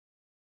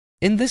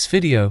In this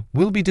video,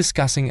 we'll be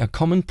discussing a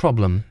common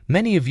problem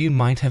many of you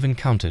might have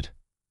encountered: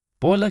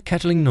 boiler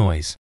kettling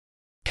noise.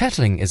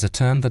 Kettling is a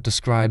term that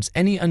describes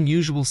any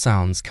unusual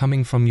sounds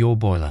coming from your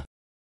boiler.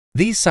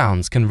 These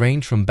sounds can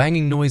range from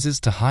banging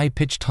noises to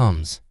high-pitched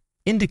hums,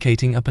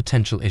 indicating a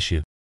potential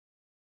issue.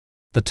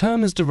 The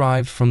term is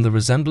derived from the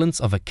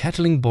resemblance of a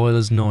kettling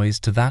boiler's noise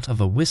to that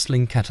of a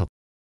whistling kettle.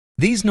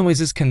 These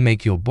noises can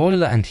make your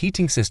boiler and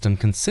heating system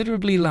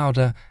considerably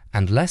louder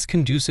and less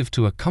conducive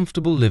to a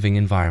comfortable living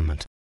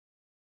environment.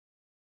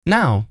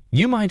 Now,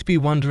 you might be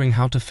wondering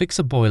how to fix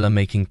a boiler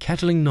making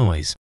kettling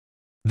noise.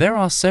 There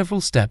are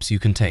several steps you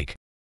can take.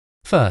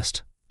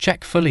 First,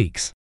 check for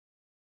leaks.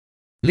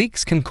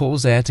 Leaks can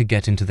cause air to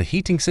get into the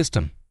heating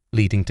system,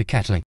 leading to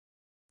kettling.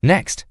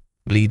 Next,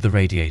 bleed the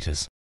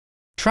radiators.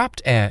 Trapped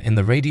air in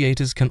the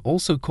radiators can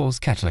also cause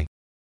kettling.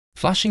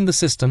 Flushing the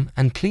system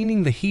and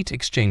cleaning the heat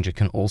exchanger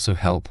can also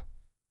help,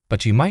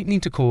 but you might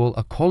need to call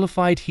a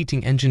qualified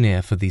heating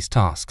engineer for these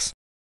tasks.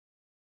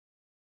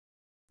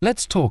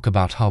 Let's talk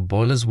about how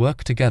boilers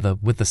work together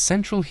with the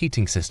central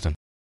heating system.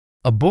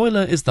 A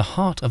boiler is the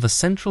heart of a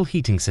central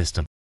heating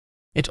system.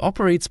 It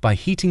operates by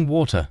heating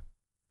water,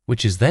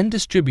 which is then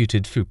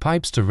distributed through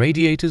pipes to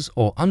radiators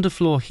or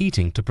underfloor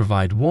heating to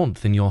provide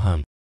warmth in your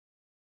home.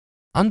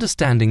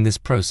 Understanding this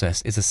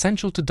process is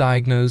essential to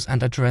diagnose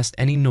and address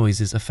any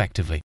noises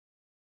effectively.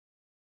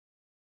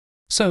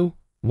 So,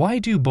 why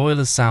do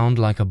boilers sound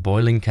like a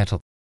boiling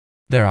kettle?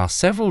 There are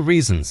several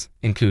reasons,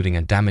 including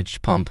a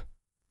damaged pump,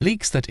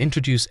 leaks that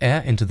introduce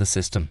air into the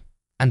system,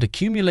 and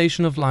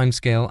accumulation of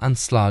limescale and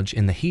sludge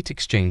in the heat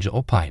exchanger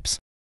or pipes.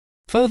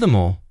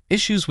 Furthermore,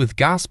 issues with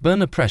gas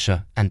burner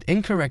pressure and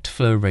incorrect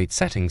flow rate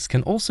settings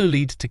can also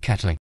lead to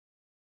kettling.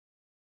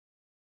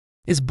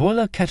 Is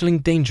boiler kettling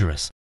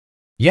dangerous?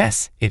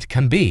 Yes, it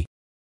can be.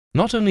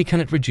 Not only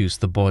can it reduce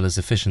the boiler's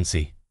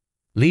efficiency,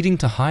 leading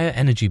to higher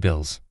energy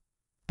bills,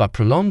 but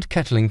prolonged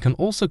kettling can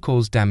also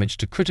cause damage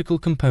to critical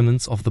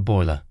components of the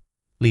boiler,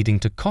 leading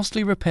to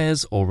costly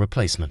repairs or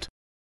replacement.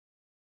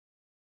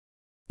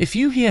 If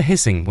you hear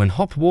hissing when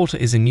hot water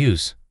is in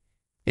use,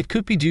 it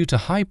could be due to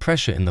high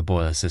pressure in the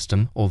boiler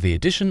system or the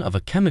addition of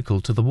a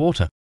chemical to the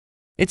water.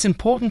 It's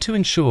important to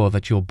ensure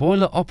that your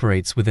boiler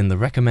operates within the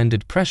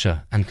recommended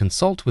pressure and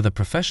consult with a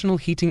professional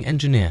heating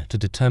engineer to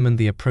determine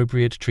the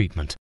appropriate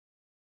treatment.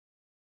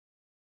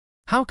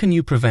 How can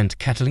you prevent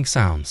kettling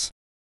sounds?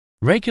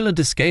 Regular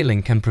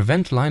descaling can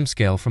prevent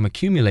limescale from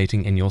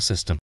accumulating in your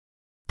system.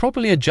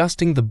 Properly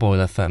adjusting the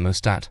boiler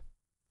thermostat,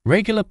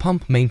 regular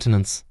pump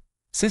maintenance,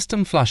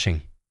 system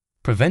flushing,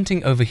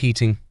 preventing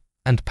overheating,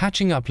 and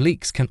patching up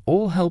leaks can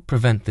all help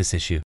prevent this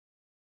issue.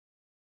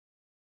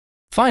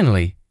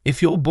 Finally,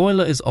 if your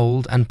boiler is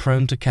old and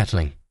prone to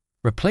kettling,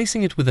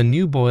 replacing it with a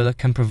new boiler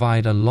can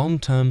provide a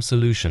long-term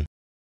solution.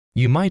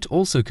 You might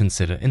also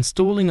consider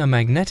installing a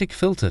magnetic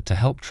filter to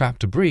help trap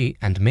debris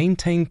and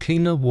maintain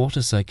cleaner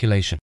water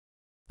circulation.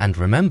 And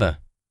remember,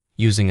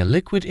 using a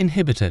liquid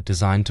inhibitor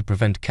designed to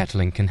prevent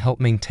kettling can help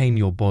maintain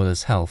your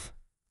boiler's health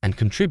and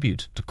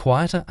contribute to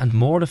quieter and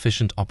more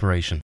efficient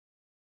operation.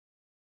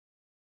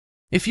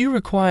 If you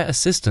require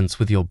assistance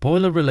with your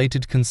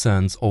boiler-related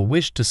concerns or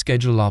wish to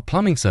schedule our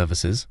plumbing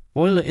services,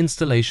 boiler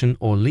installation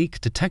or leak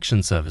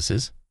detection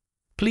services,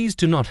 please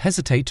do not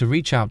hesitate to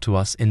reach out to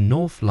us in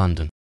North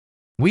London.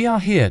 We are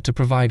here to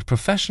provide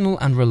professional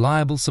and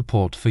reliable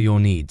support for your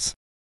needs.